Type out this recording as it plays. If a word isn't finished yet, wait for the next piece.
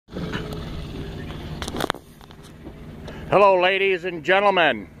Hello, ladies and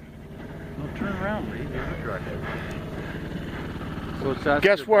gentlemen. Don't turn around, Lee. There's a truck. So it's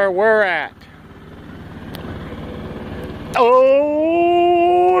Guess where we're at?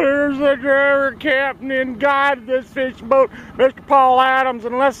 Oh, here's the driver, captain, and guide of this fishing boat, Mr. Paul Adams.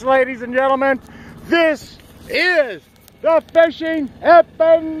 And ladies and gentlemen, this is the Fishing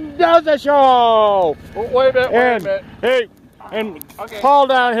Espendoza Show. Oh, wait a minute, Hey, and okay. Paul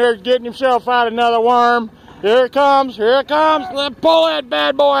down here is getting himself out another worm. Here it comes, let's pull that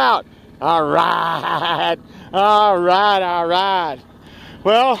bad boy out. All right.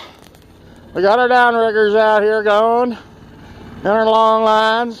 Well, we got our downriggers out here going, and our long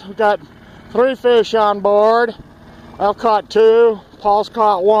lines. We've got 3 fish on board. I've caught 2, Paul's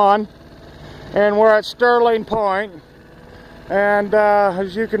caught 1, and we're at Stirling Point. And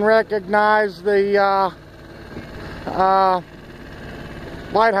as you can recognize, the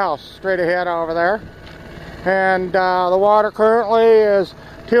lighthouse straight ahead over there. And the water currently is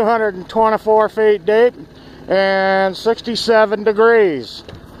 224 feet deep and 67 degrees.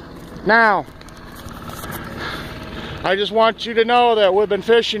 Now, I just want you to know that we've been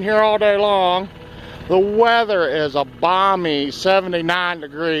fishing here all day long. The weather is a balmy 79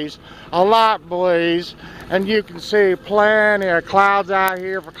 degrees, a lot breeze, and you can see plenty of clouds out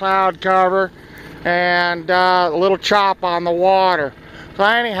here for cloud cover, and a little chop on the water. So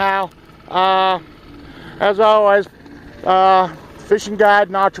anyhow, as always, fishing guide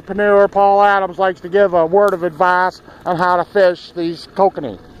and entrepreneur Paul Adams likes to give a word of advice on how to fish these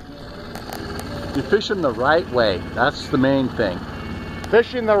kokanee. You fish them the right way. That's the main thing.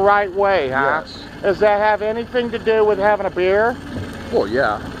 Fishing the right way, huh? Yes. Does that have anything to do with having a beer? Well,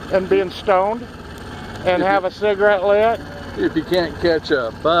 yeah. And being stoned? And have a cigarette lit? If you can't catch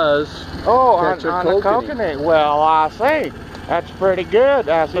a buzz, catch on the kokanee. Well, I see. That's pretty good.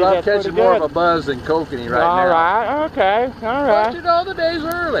 But I'm catching more of a buzz than kokanee right now. All right, okay, all right. But you know, the day's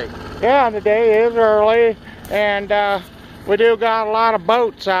early. Yeah, the day is early, and we do got a lot of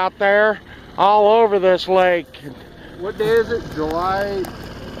boats out there all over this lake. What day is it? July?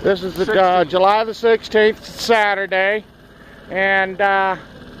 This is the July the 16th, it's Saturday, and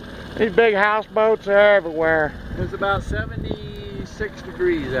these big houseboats are everywhere. It's about 76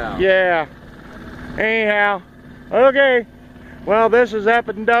 degrees out. Yeah. Anyhow, okay. Well, this is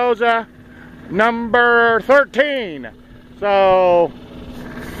Espendoza number 13. So,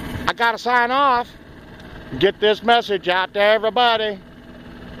 I gotta sign off. Get this message out to everybody.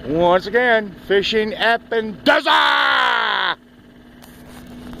 Once again, Fishing Espendoza!